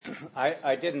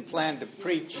I didn't plan to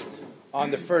preach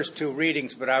on the first two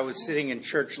readings, but I was sitting in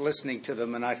church listening to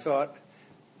them, and I thought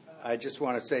I just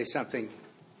want to say something.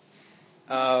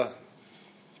 When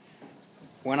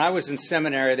I was in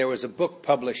seminary, there was a book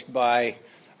published by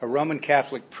a Roman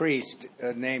Catholic priest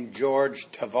named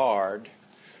George Tavard,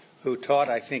 who taught,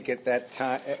 I think,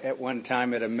 at one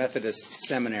time at a Methodist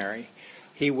seminary.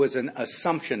 He was an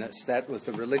Assumptionist. That was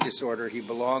the religious order he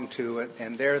belonged to,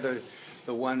 and they're the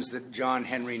ones that John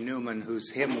Henry Newman, whose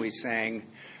hymn we sang,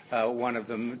 one of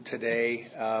them today,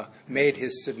 made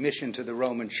his submission to the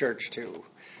Roman Church to,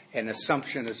 an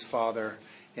Assumptionist father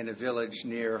in a village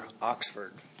near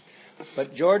Oxford.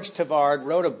 But George Tavard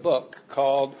wrote a book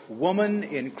called Woman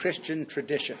in Christian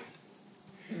Tradition.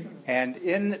 And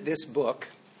in this book,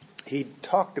 he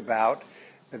talked about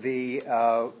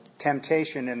the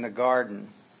temptation in the garden.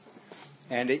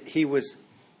 And he was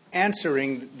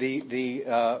answering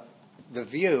the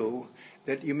view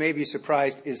that you may be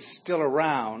surprised is still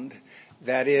around,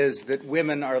 that is, that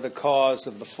women are the cause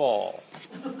of the fall.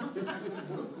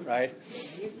 Right?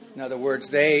 In other words,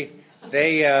 she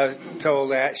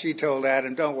told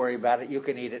Adam, don't worry about it, you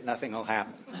can eat it, nothing will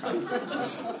happen.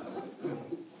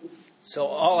 So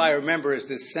all I remember is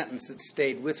this sentence that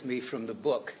stayed with me from the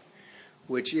book,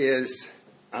 which is,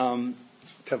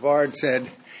 Tavard said,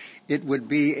 "It would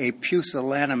be a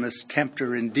pusillanimous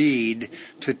tempter indeed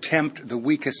to tempt the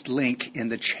weakest link in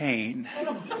the chain."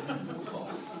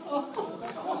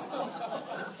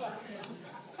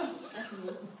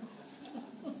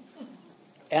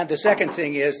 And the second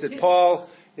thing is that Paul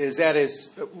is at his,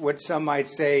 what some might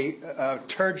say,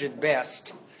 turgid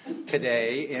best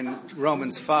today in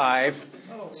Romans 5.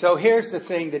 So here's the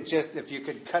thing that just, if you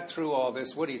could cut through all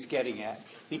this, what he's getting at.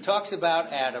 He talks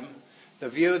about Adam, the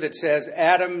view that says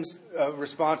Adam's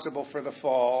responsible for the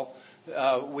fall.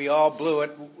 We all blew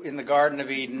it in the Garden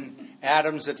of Eden.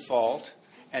 Adam's at fault.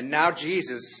 And now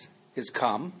Jesus is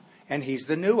come, and he's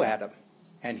the new Adam.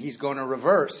 And he's going to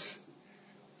reverse,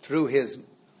 through his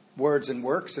words and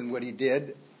works and what he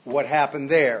did, what happened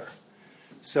there.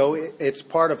 So it's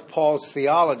part of Paul's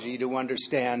theology to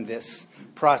understand this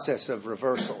process of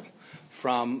reversal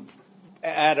from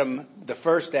Adam, the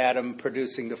first Adam,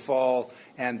 producing the fall,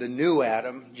 and the new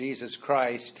Adam, Jesus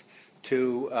Christ,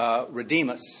 to redeem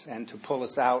us and to pull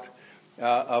us out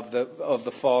of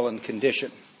the fallen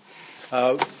condition.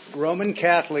 Roman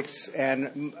Catholics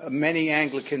and many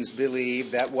Anglicans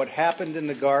believe that what happened in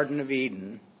the Garden of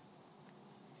Eden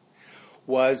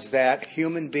was that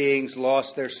human beings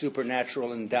lost their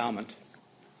supernatural endowment,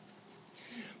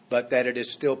 but that it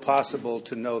is still possible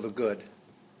to know the good.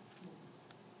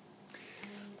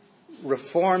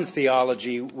 Reformed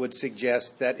theology would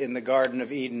suggest that in the Garden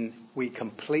of Eden, we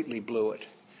completely blew it.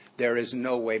 There is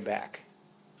no way back.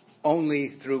 Only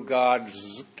through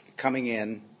God's coming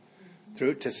in,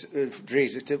 through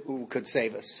Jesus, who could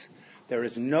save us. There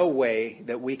is no way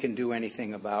that we can do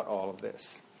anything about all of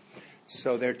this.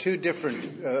 So there are two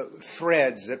different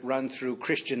threads that run through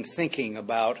Christian thinking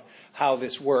about how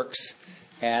this works.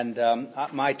 And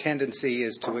my tendency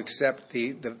is to accept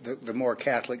the more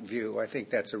Catholic view. I think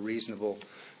that's a reasonable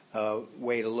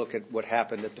way to look at what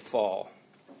happened at the fall.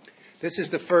 This is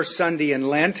the first Sunday in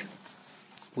Lent.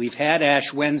 We've had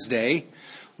Ash Wednesday,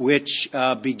 which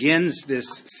begins this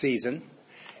season.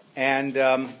 And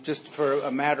just for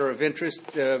a matter of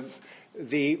interest,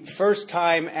 the first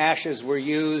time ashes were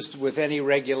used with any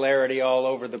regularity all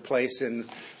over the place in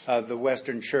the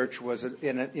Western Church was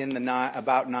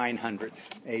about 900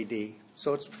 A.D.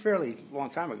 So it's a fairly long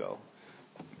time ago.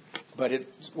 But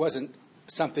it wasn't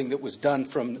something that was done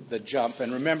from the jump.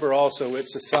 And remember also,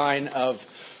 it's a sign of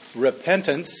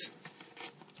repentance,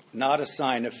 not a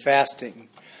sign of fasting.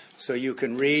 So you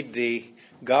can read the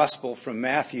Gospel from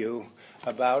Matthew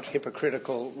about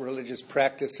hypocritical religious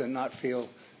practice and not feel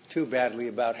too badly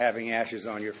about having ashes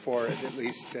on your forehead, at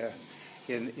least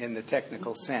in the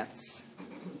technical sense.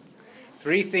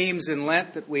 Three themes in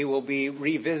Lent that we will be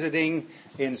revisiting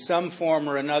in some form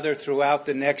or another throughout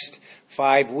the next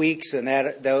 5 weeks, and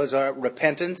those are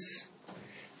repentance,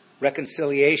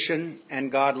 reconciliation,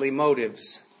 and godly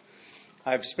motives.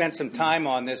 I've spent some time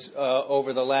on this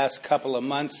over the last couple of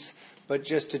months, but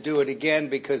just to do it again,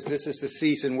 because this is the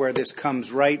season where this comes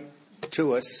right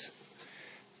to us.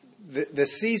 The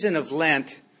season of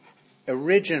Lent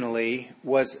originally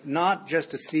was not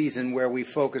just a season where we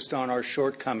focused on our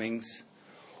shortcomings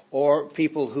or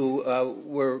people who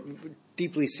were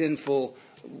deeply sinful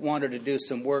wanted to do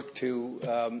some work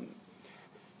to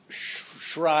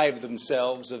shrive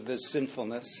themselves of this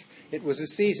sinfulness. It was a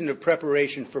season of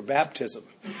preparation for baptism.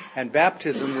 And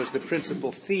baptism was the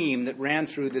principal theme that ran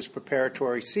through this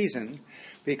preparatory season,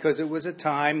 because it was a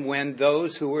time when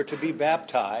those who were to be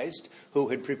baptized, who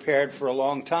had prepared for a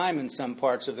long time in some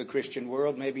parts of the Christian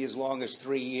world, maybe as long as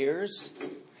 3 years,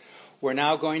 were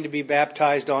now going to be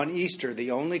baptized on Easter,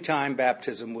 the only time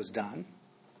baptism was done.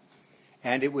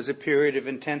 And it was a period of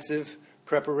intensive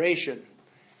preparation.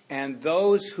 And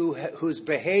those whose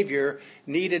behavior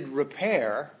needed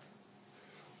repair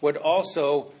would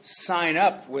also sign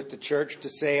up with the church to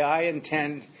say, I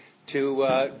intend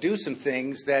to do some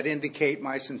things that indicate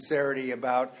my sincerity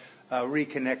about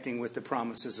reconnecting with the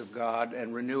promises of God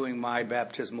and renewing my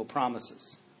baptismal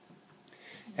promises.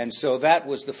 And so that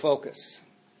was the focus.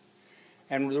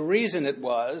 And the reason it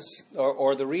was,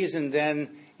 or the reason then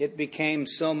it became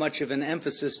so much of an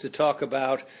emphasis to talk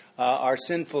about our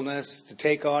sinfulness, to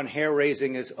take on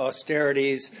hair-raising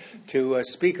austerities, to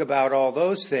speak about all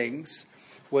those things,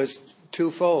 was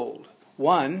twofold.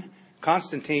 One,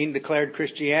 Constantine declared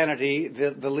Christianity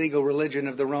the legal religion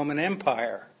of the Roman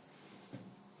Empire.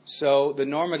 So the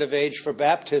normative age for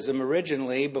baptism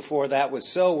originally, before that was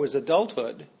so, was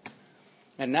adulthood.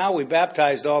 And now we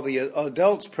baptized all the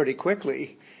adults pretty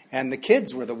quickly, and the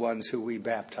kids were the ones who we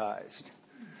baptized.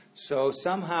 So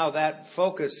somehow that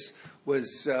focus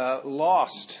was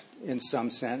lost in some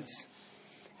sense.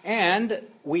 And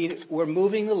we were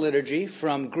moving the liturgy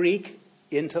from Greek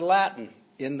into Latin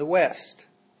in the West.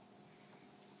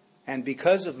 And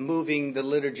because of moving the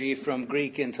liturgy from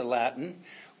Greek into Latin,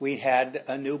 we had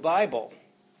a new Bible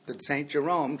that St.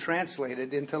 Jerome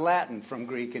translated into Latin from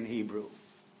Greek and Hebrew.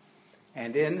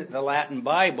 And in the Latin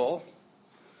Bible,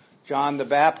 John the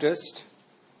Baptist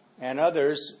and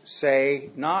others say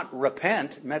not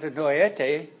repent,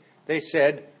 metanoiete, they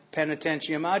said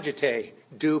penitentiam agite,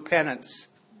 do penance.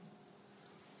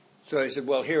 So they said,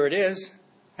 well, here it is.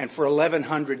 And for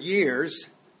 1,100 years,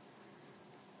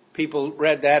 people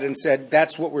read that and said,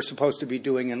 that's what we're supposed to be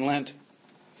doing in Lent.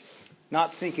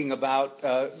 Not thinking about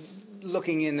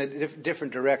looking in a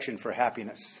different direction for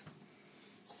happiness.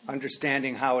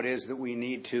 Understanding how it is that we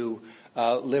need to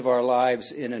live our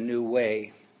lives in a new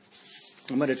way.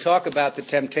 I'm going to talk about the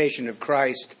temptation of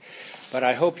Christ, but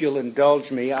I hope you'll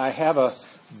indulge me. I have a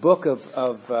book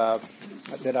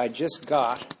that I just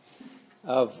got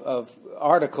of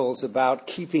articles about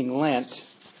keeping Lent,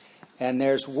 and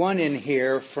there's one in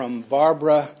here from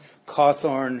Barbara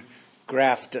Cawthorne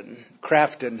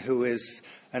Crafton, who is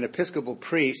an Episcopal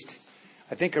priest.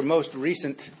 I think her most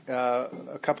recent,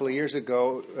 a couple of years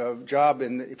ago, job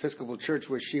in the Episcopal Church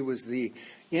was she was the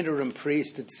interim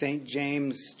priest at St.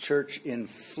 James Church in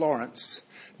Florence.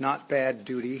 Not bad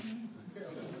duty.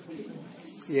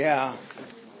 Yeah.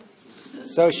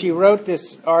 So she wrote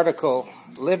this article,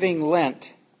 Living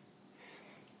Lent.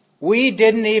 We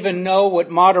didn't even know what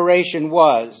moderation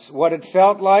was, what it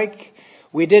felt like.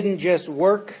 We didn't just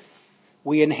work.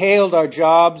 We inhaled our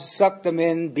jobs, sucked them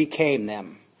in, became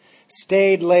them.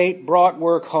 Stayed late, brought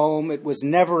work home. It was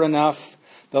never enough,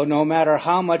 though no matter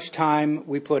how much time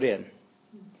we put in.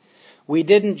 We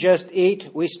didn't just eat,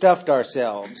 we stuffed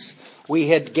ourselves. We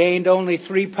had gained only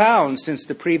 3 pounds since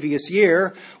the previous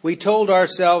year. We told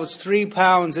ourselves 3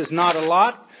 pounds is not a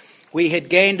lot. We had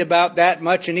gained about that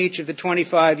much in each of the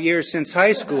 25 years since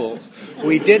high school.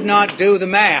 We did not do the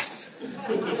math.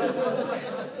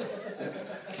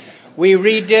 We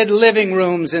redid living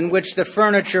rooms in which the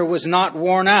furniture was not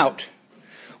worn out.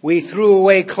 We threw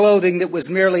away clothing that was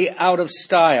merely out of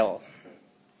style.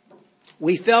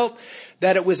 We felt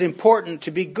that it was important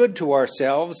to be good to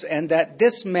ourselves, and that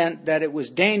this meant that it was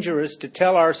dangerous to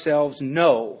tell ourselves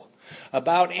no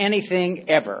about anything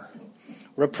ever.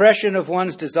 Repression of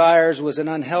one's desires was an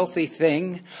unhealthy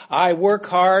thing. I work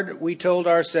hard, we told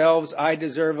ourselves. I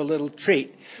deserve a little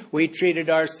treat. We treated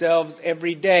ourselves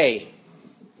every day.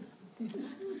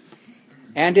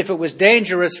 And if it was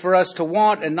dangerous for us to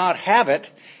want and not have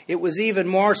it, it was even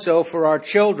more so for our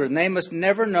children. They must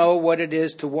never know what it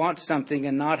is to want something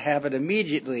and not have it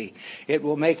immediately. It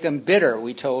will make them bitter,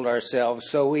 we told ourselves.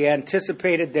 So we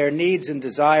anticipated their needs and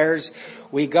desires.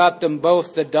 We got them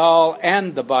both the doll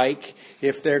and the bike.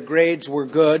 If their grades were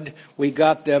good, we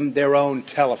got them their own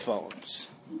telephones.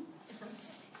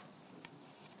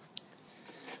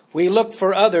 We looked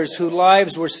for others whose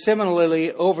lives were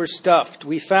similarly overstuffed.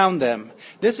 We found them.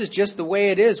 This is just the way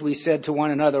it is, we said to one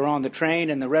another on the train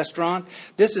and the restaurant.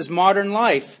 This is modern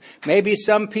life. Maybe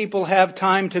some people have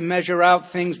time to measure out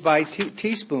things by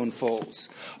teaspoonfuls.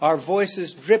 Our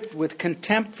voices dripped with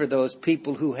contempt for those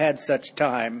people who had such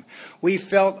time. We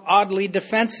felt oddly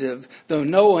defensive, though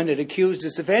no one had accused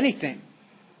us of anything.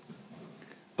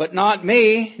 But not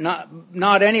me,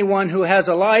 not anyone who has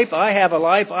a life. I have a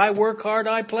life. I work hard.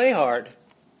 I play hard.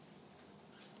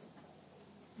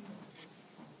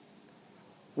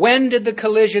 When did the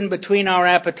collision between our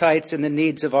appetites and the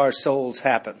needs of our souls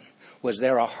happen? Was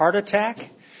there a heart attack?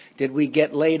 Did we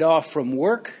get laid off from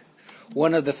work?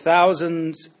 One of the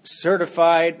thousands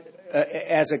certified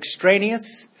as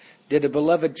extraneous? Did a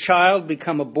beloved child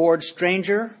become a bored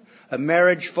stranger? A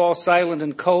marriage fall silent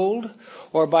and cold?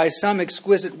 Or by some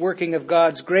exquisite working of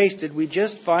God's grace, did we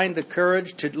just find the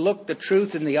courage to look the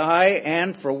truth in the eye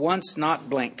and for once not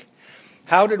blink?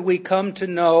 How did we come to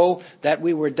know that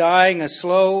we were dying a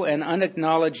slow and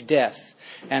unacknowledged death,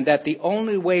 and that the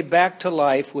only way back to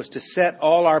life was to set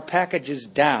all our packages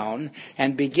down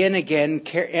and begin again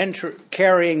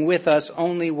carrying with us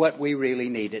only what we really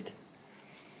needed?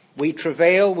 We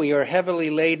travail, we are heavily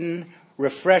laden.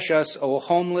 Refresh us, O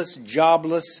homeless,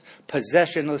 jobless,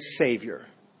 possessionless Savior.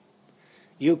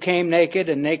 You came naked,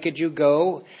 and naked you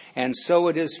go, and so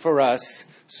it is for us,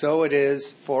 so it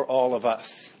is for all of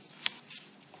us.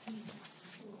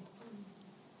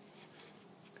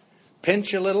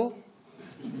 Pinch a little?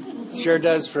 Sure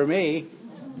does for me.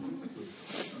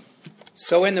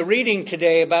 So in the reading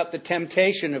today about the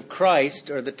temptation of Christ,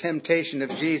 or the temptation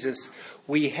of Jesus,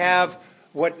 we have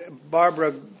what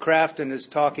Barbara Crafton is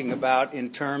talking about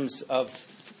in terms of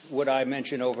what I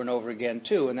mention over and over again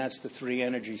too, and that's the three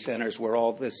energy centers where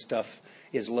all this stuff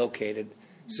is located: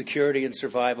 security and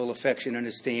survival, affection and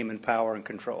esteem, and power and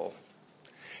control.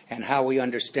 And how we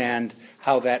understand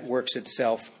how that works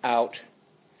itself out.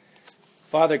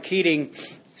 Father Keating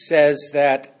says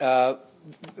that, a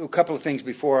couple of things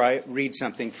before I read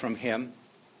something from him.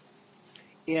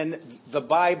 In the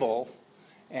Bible,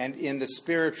 and in the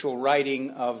spiritual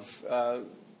writing of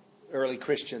early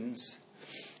Christians,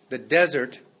 the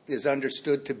desert is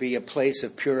understood to be a place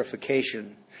of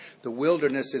purification. The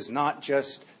wilderness is not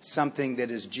just something that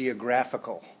is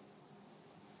geographical,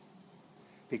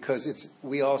 because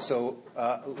we also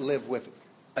live with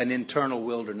an internal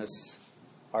wilderness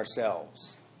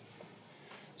ourselves.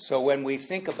 So when we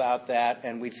think about that,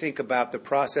 and we think about the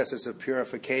processes of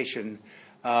purification,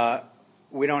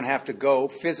 we don't have to go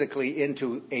physically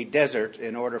into a desert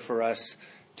in order for us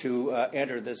to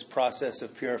enter this process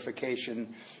of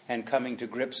purification and coming to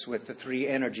grips with the three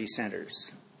energy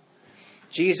centers.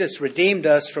 Jesus redeemed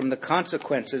us from the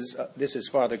consequences, this is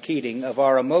Father Keating, of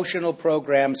our emotional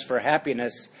programs for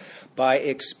happiness by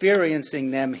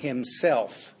experiencing them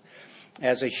himself.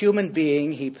 As a human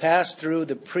being, he passed through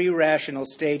the pre-rational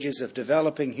stages of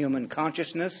developing human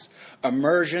consciousness,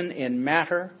 immersion in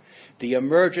matter, the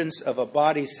emergence of a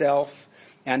body self,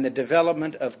 and the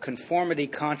development of conformity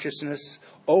consciousness,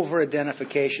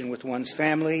 over-identification with one's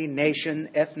family, nation,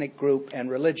 ethnic group,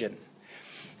 and religion.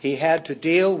 He had to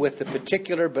deal with the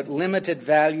particular but limited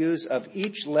values of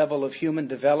each level of human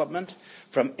development,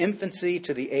 from infancy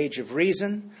to the age of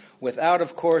reason, without,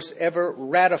 of course, ever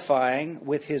ratifying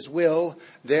with his will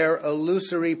their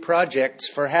illusory projects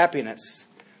for happiness.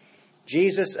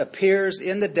 Jesus appears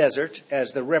in the desert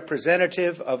as the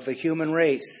representative of the human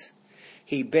race.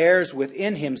 He bears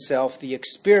within himself the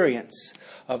experience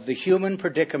of the human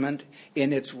predicament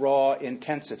in its raw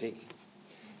intensity.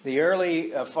 The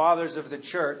early fathers of the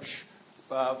church,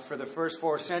 for the first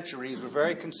 4 centuries, were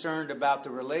very concerned about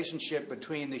the relationship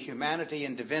between the humanity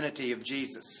and divinity of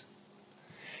Jesus.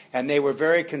 And they were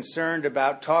very concerned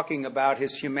about talking about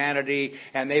his humanity,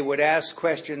 and they would ask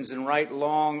questions and write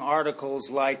long articles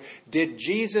like, did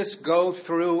Jesus go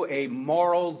through a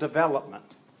moral development?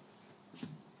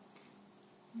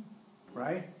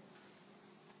 Right?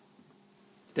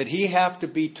 Did he have to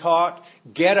be taught,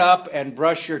 get up and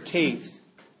brush your teeth?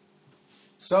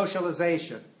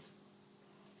 Socialization.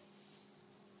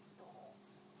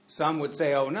 Some would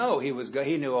say, oh no, he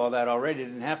knew all that already,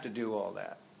 didn't have to do all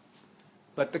that.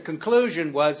 But the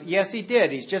conclusion was, yes, he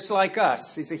did. He's just like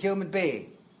us. He's a human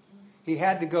being. He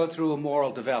had to go through a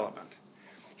moral development.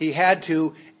 He had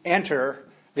to enter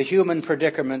the human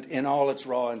predicament in all its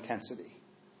raw intensity.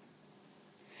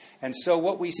 And so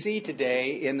what we see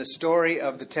today in the story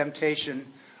of the temptation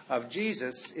of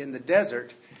Jesus in the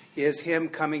desert is him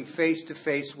coming face to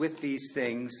face with these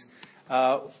things.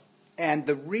 And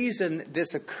the reason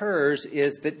this occurs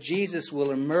is that Jesus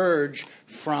will emerge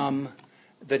from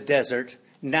the desert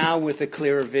now with a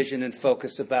clearer vision and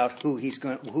focus about who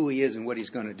he is and what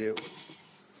he's going to do.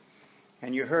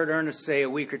 And you heard Ernest say a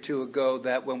week or two ago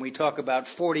that when we talk about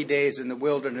 40 days in the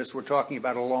wilderness, we're talking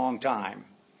about a long time.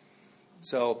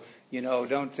 So,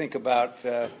 don't think about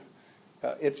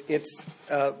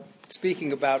it's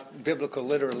speaking about biblical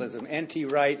literalism, N.T.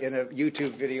 Wright, in a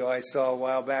YouTube video I saw a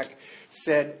while back,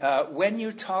 said, when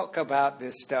you talk about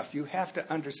this stuff, you have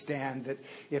to understand that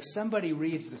if somebody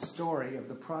reads the story of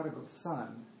the prodigal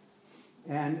son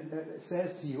and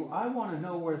says to you, I want to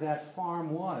know where that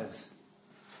farm was.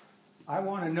 I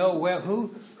want to know where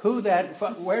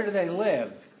do they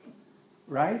live?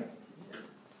 Right?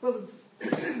 Well,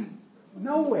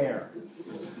 nowhere.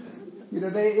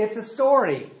 It's a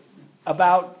story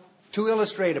to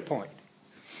illustrate a point.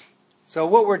 So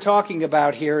what we're talking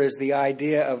about here is the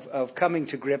idea of coming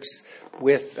to grips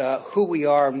with who we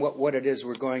are and what it is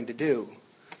we're going to do.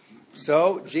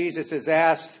 So Jesus is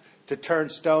asked to turn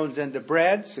stones into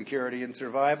bread, security and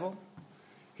survival.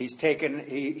 He's taken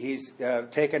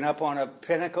up on a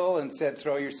pinnacle and said,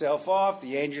 throw yourself off.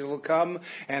 The angels will come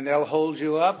and they'll hold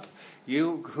you up.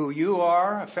 Who you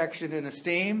are, affection and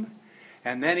esteem.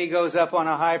 And then he goes up on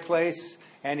a high place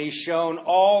and he's shown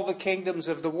all the kingdoms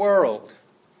of the world.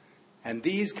 And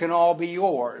these can all be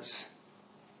yours.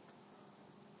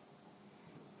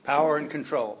 Power and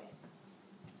control.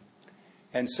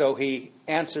 And so he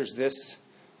answers this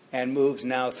and moves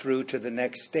now through to the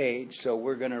next stage. So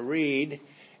we're going to read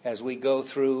as we go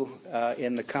through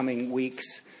in the coming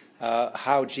weeks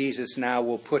how Jesus now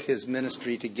will put his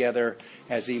ministry together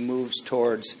as he moves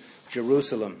towards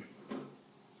Jerusalem.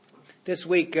 This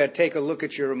week, take a look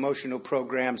at your emotional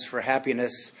programs for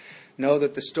happiness. Know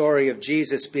that the story of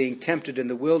Jesus being tempted in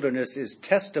the wilderness is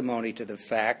testimony to the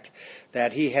fact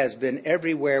that he has been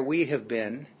everywhere we have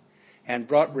been and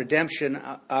brought redemption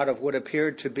out of what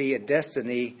appeared to be a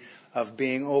destiny of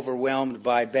being overwhelmed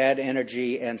by bad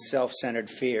energy and self-centered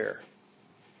fear,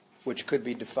 which could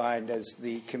be defined as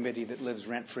the committee that lives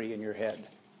rent-free in your head.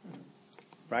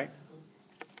 Right?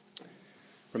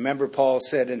 Remember, Paul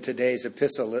said in today's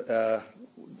epistle,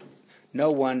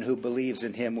 no one who believes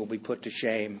in him will be put to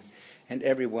shame, and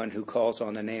everyone who calls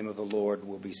on the name of the Lord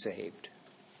will be saved.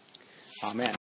 Amen.